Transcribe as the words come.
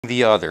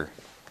the other.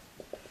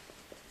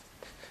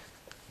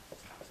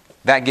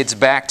 That gets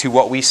back to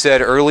what we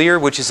said earlier,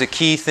 which is a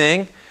key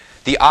thing.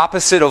 The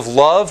opposite of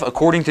love,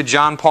 according to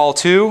John Paul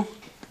II,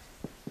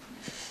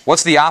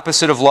 what's the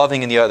opposite of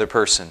loving in the other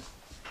person?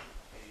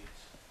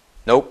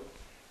 Nope.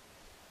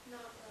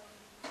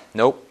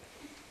 Nope.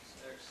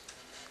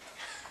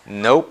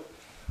 Nope.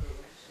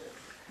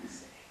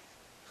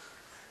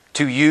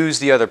 To use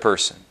the other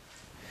person.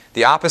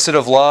 The opposite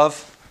of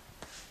love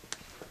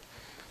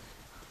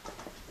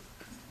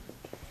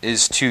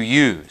is to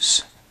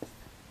use.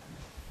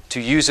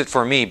 To use it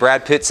for me.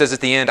 Brad Pitt says at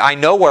the end, I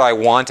know what I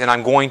want and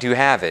I'm going to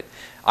have it.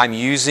 I'm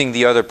using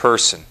the other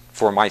person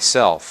for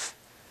myself.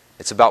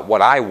 It's about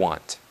what I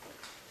want.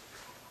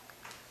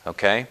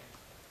 Okay?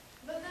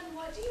 But then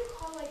what do you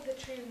call like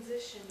the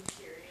transition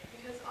period?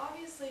 Because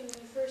obviously when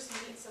you first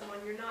meet someone,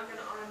 you're not going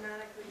to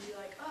automatically be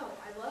like, oh,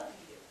 I love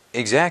you.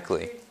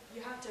 Exactly.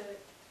 You have to...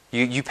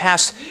 You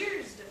pass...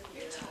 years to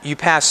figure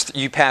out.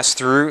 You pass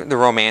through the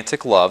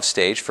romantic love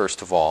stage,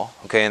 first of all.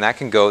 Okay, and that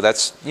can go,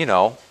 that's, you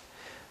know,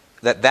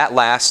 that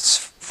lasts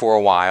for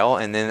a while,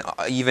 and then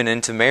even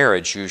into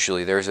marriage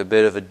usually there's a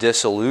bit of a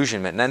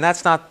disillusionment. And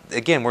that's not,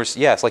 again,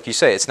 yes, like you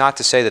say, it's not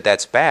to say that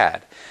that's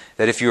bad.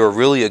 That if you're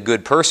really a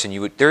good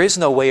person, there is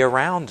no way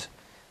around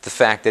the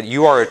fact that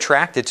you are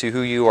attracted to who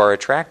you are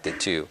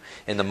attracted to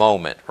in the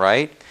moment,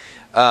 right?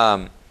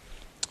 And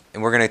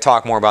we're going to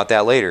talk more about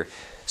that later.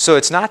 So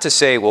it's not to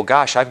say, well,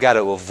 gosh, I've got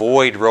to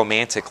avoid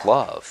romantic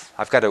love.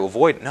 I've got to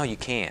avoid, no, you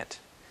can't.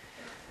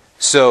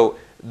 So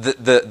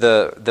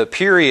the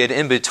period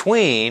in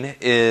between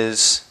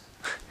is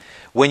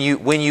when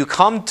you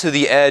come to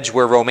the edge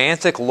where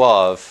romantic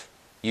love,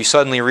 you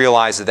suddenly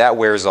realize that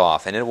wears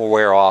off, and it will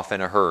wear off in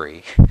a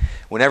hurry.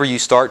 Whenever you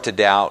start to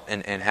doubt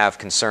and have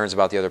concerns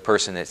about the other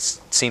person, it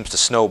seems to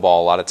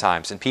snowball a lot of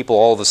times. And people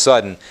all of a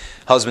sudden,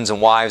 husbands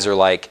and wives are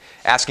like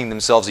asking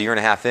themselves a year and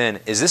a half in,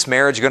 is this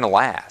marriage going to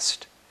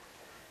last?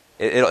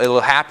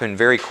 It'll happen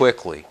very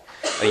quickly,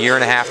 a year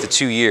and a half to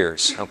 2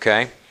 years,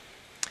 okay?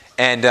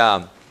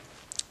 And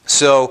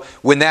so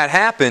when that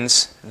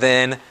happens,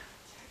 then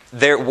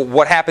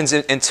what happens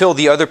until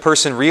the other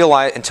person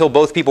until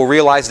both people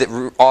realize that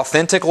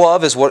authentic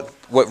love is what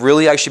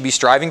really I should be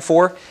striving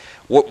for?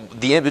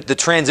 The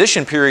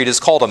transition period is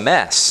called a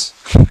mess.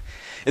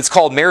 It's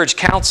called marriage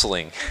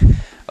counseling,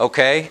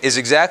 okay, is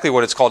exactly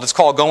what it's called. It's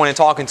called going and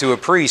talking to a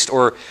priest,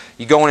 or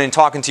you go in and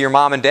talking to your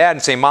mom and dad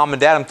and say, Mom and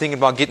Dad, I'm thinking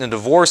about getting a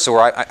divorce, or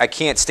I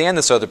can't stand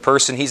this other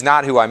person. He's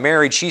not who I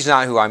married. She's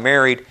not who I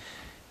married.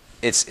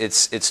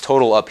 It's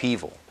total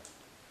upheaval.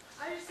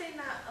 I'm just saying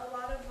that a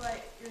lot of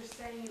what you're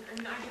saying,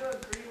 and I do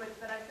agree with,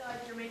 but I feel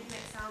like you're making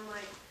it sound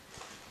like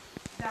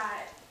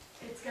that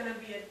it's going to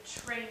be a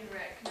train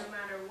wreck no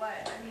matter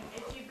what. I mean,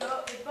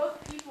 if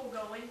both people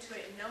go into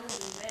it knowing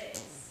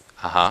this,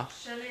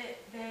 shouldn't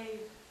they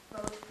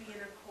both be in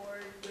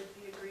accord with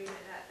the agreement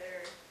that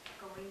they're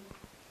going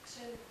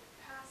to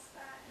pass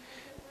that and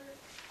make it work?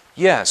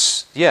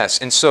 Yes, yes.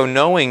 And so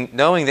knowing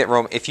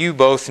that if you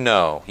both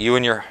know, you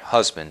and your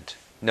husband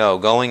know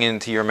going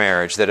into your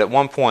marriage that at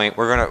one point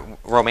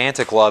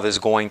romantic love is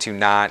going to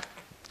not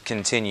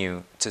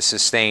continue to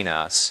sustain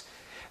us,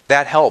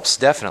 that helps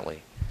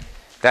definitely.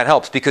 That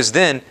helps, because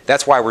then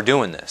that's why we're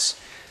doing this.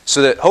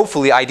 So that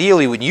hopefully,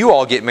 ideally, when you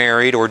all get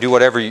married or do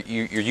whatever,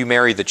 you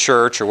marry the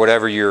church or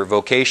whatever your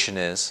vocation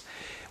is,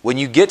 when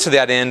you get to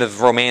that end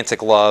of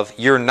romantic love,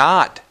 you're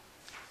not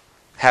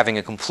having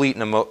a complete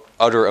and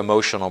utter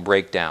emotional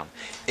breakdown.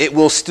 It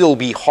will still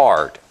be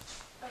hard.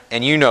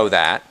 And you know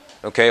that.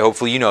 Okay,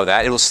 hopefully you know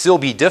that. It will still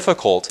be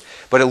difficult,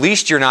 but at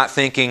least you're not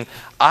thinking,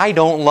 I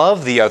don't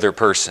love the other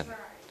person.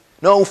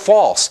 No,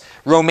 false.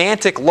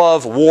 Romantic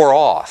love wore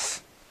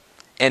off.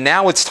 And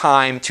now it's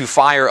time to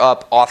fire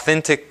up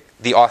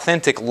the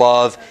authentic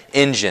love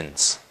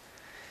engines.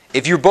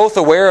 If you're both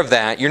aware of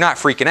that, you're not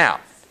freaking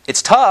out.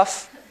 It's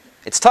tough.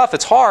 It's tough.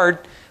 It's hard,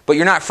 but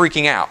you're not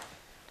freaking out.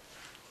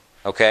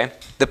 Okay?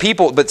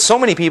 But so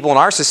many people in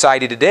our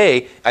society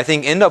today, I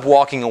think, end up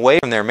walking away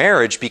from their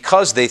marriage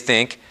because they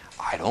think,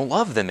 I don't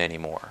love them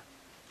anymore.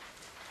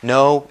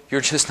 No,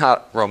 you're just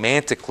not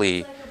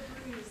romantically... It's like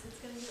a bruise. It's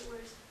going to get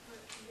worse before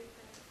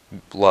it can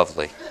get better.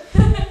 Lovely.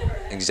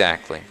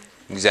 Exactly.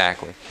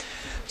 Exactly.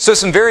 So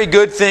some very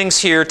good things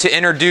here to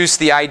introduce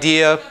the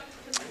idea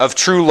of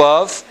true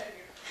love.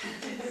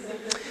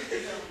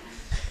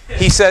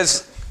 He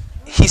says,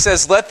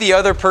 let the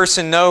other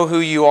person know who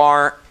you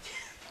are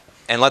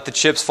and let the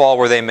chips fall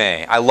where they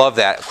may. I love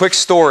that. A quick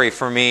story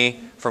for me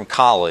from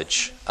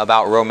college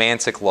about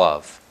romantic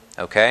love.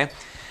 Okay?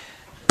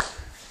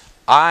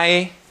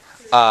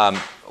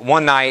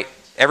 One night,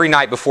 every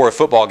night before a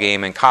football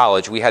game in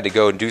college, we had to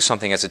go and do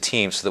something as a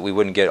team so that we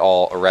wouldn't get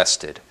all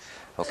arrested.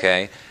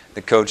 Okay?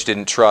 The coach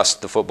didn't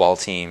trust the football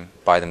team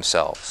by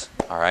themselves.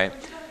 All right?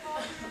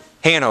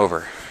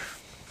 Hanover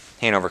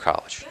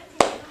College.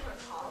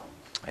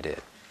 I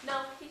did. No,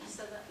 he just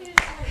said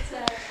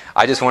that.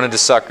 I just wanted to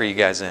sucker you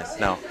guys in.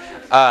 No.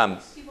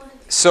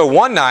 So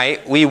one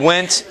night, we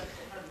went,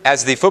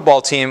 as the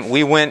football team,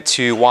 we went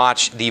to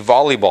watch the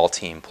volleyball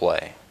team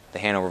play. the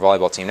Hanover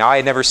volleyball team. Now, I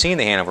had never seen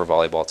the Hanover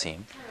volleyball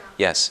team.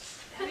 Yes?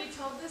 Have you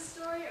told this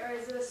story, or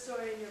is it a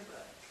story in your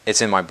book?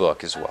 It's in my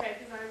book as well. Okay,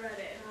 because I read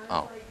it, and I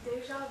was like,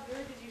 deja vu,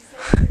 did you say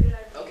this, or did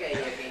I... Okay, yeah,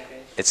 can you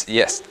finish? It's,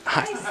 yes.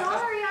 Hey,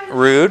 sorry, I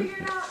Rude.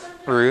 figured out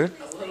that Rude.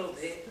 A little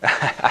bit.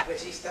 But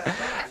she stopped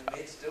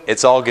mid-story.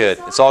 It's all good.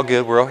 It's all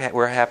good. We're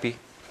happy.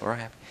 We're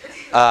happy.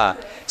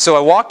 So I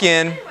walk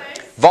in,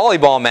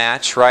 volleyball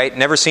match, right?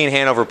 Never seen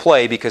Hanover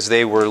play because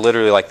they were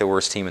literally like the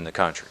worst team in the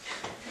country.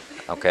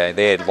 Okay,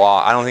 they had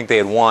lost. I don't think they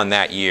had won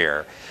that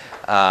year.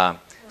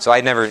 So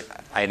I had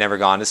never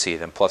gone to see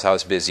them. Plus, I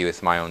was busy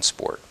with my own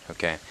sport.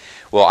 Okay.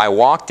 Well, I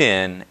walked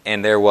in,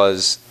 and there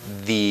was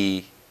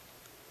the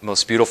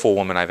most beautiful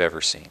woman I've ever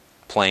seen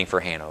playing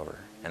for Hanover.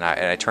 And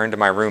I turned to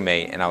my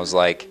roommate, and I was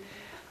like,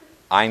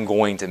 I'm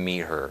going to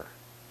meet her.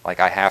 Like,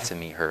 I have to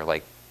meet her.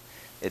 Like,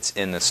 it's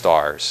in the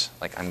stars.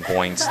 Like, I'm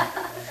going to.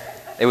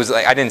 It was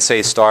like, I didn't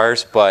say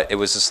stars, but it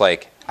was just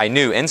like, I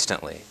knew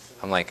instantly.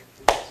 I'm like,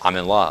 I'm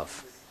in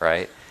love,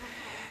 right?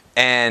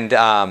 And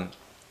it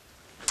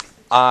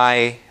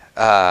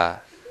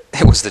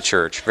was the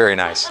church. Very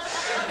nice.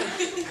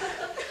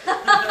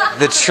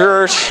 The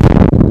church.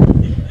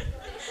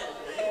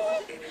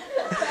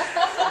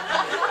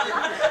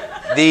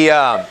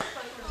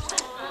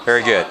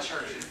 Very good.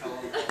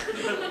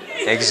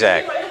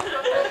 Exactly.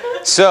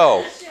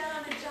 So,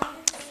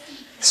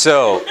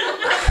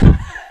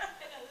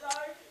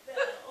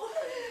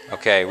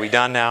 okay, we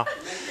done now?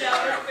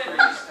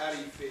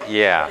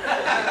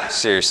 Yeah.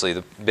 Seriously,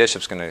 the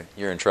bishop's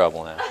you're in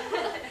trouble now.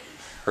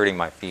 Hurting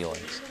my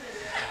feelings.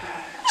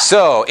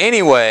 So,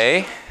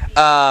 anyway,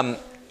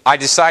 I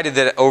decided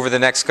that over the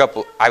next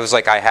couple, I was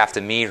like, I have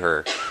to meet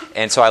her.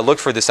 And so I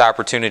looked for this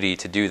opportunity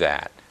to do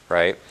that,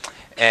 right?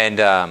 And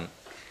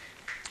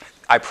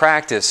I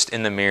practiced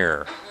in the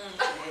mirror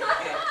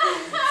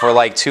for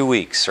like 2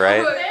 weeks, right?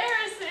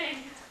 Embarrassing.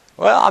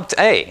 Well,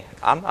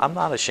 I'm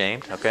not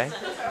ashamed, okay?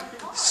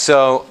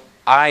 So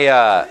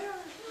I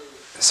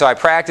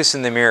practiced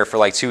in the mirror for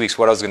like 2 weeks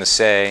what I was going to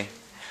say,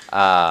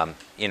 and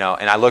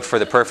I looked for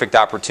the perfect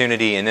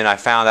opportunity, and then I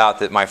found out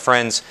that my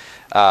friends,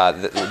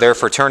 their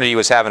fraternity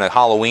was having a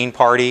Halloween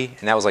party,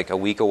 and that was like a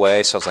week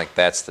away, so I was like,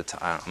 that's the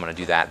time, I'm going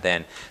to do that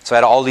then. So I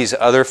had all these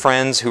other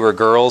friends who were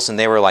girls, and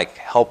they were like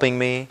helping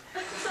me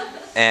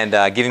and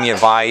giving me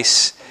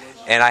advice.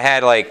 And I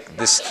had like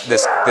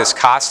this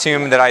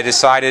costume that I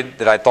decided,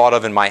 that I thought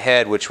of in my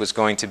head, which was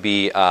going to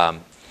be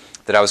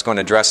that I was going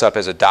to dress up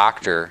as a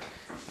doctor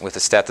with a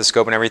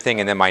stethoscope and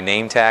everything, and then my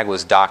name tag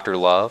was Dr.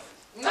 Love.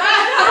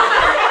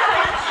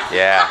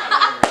 Yeah.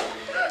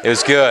 It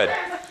was good.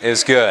 It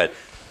was good.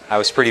 I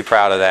was pretty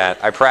proud of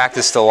that. I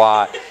practiced a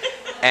lot.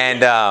 And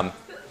Did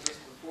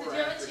you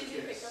have a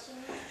cheesy pickup in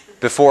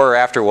there? before or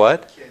after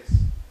what?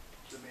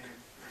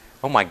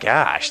 Oh my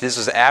gosh, this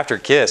was after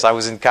Kiss. I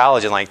was in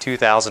college in like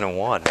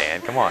 2001,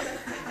 man. Come on.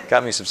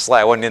 Got me some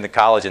slack. I wasn't into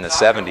college in the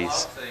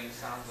 70s.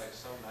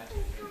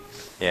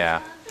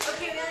 Yeah.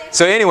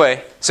 So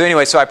anyway,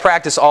 so I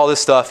practiced all this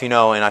stuff, and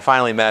I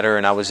finally met her,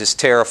 and I was just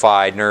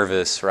terrified,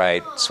 nervous,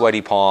 right?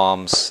 Sweaty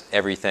palms,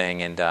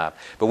 everything. And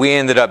but we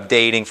ended up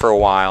dating for a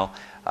while.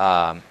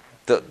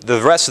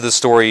 The rest of the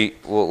story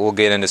we'll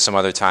get into some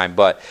other time.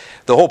 But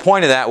the whole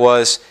point of that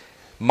was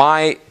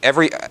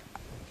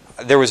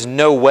there was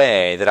no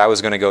way that I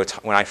was going to go,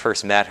 when I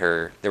first met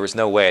her, there was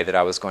no way that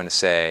I was going to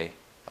say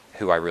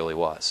who I really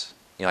was.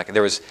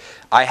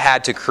 I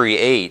had to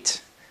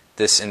create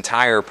this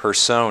entire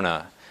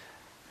persona,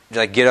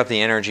 like get up the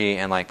energy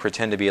and like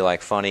pretend to be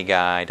like funny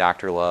guy,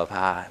 Dr. Love,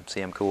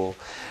 see I'm cool.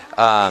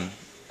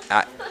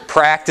 I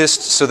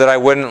practiced so that I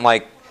wouldn't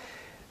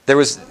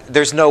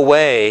there's no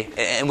way,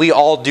 and we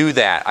all do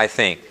that, I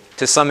think,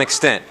 to some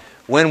extent.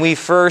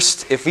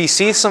 If we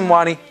see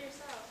somebody,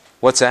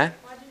 what's that?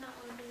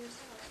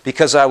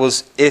 Because I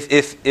was,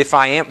 if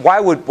I am,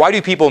 why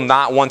do people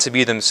not want to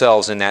be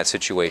themselves in that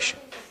situation?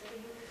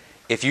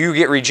 If you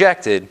get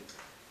rejected,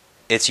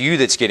 it's you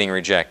that's getting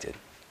rejected.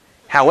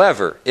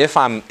 However, if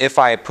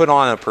I put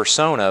on a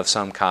persona of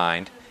some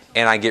kind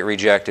and I get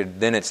rejected,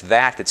 then it's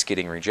that's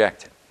getting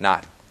rejected.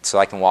 Not so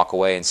I can walk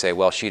away and say,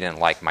 well, she didn't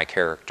like my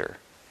character.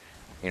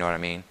 You know what I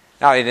mean?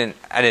 Now I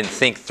didn't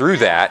think through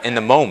that in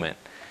the moment.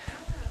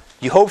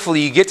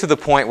 Hopefully you get to the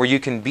point where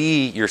you can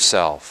be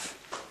yourself.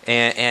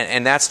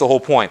 And that's the whole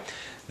point.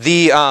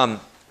 On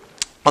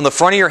the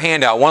front of your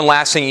handout, one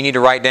last thing you need to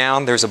write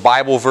down, there's a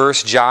Bible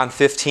verse, John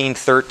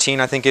 15:13,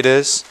 I think it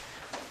is.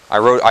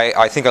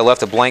 I think I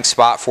left a blank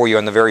spot for you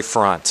on the very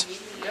front.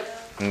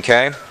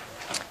 Okay?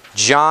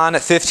 John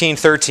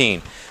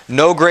 15:13.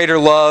 No greater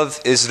love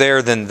is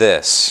there than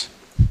this.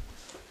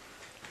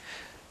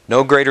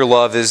 No greater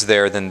love is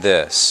there than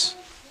this.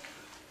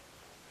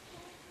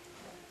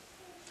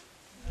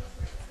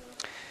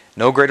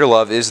 No greater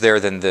love is there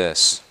than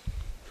this.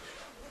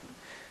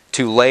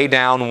 To lay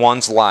down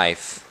one's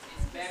life.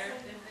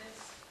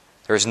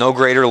 There's no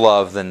greater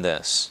love than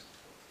this.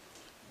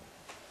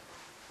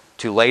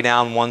 To lay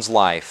down one's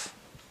life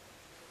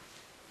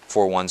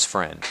for one's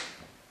friend.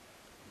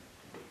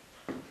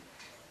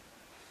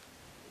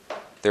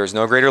 There is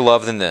no greater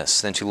love than this,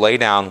 than to lay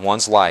down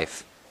one's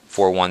life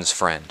for one's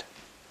friend.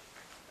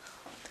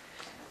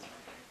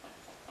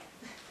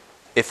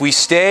 If we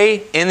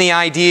stay in the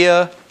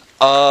idea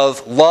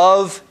of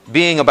love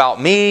being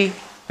about me,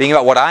 being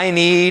about what I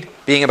need,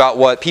 being about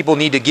what people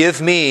need to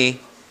give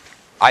me,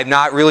 I'm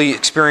not really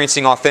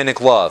experiencing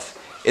authentic love.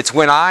 It's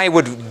when I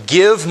would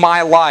give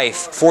my life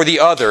for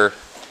the other,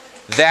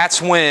 that's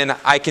when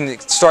I can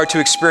start to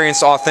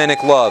experience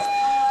authentic love.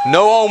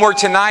 No homework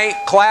tonight,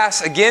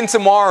 class again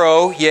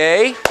tomorrow,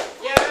 yay.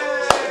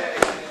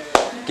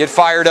 Get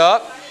fired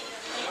up.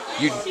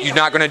 You're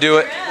not going to do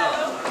it.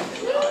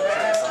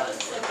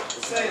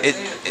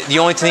 The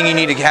only thing you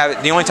need to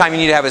have, the only time you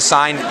need to have a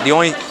sign,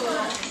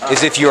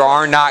 is if you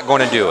are not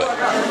going to do it.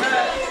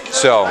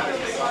 So.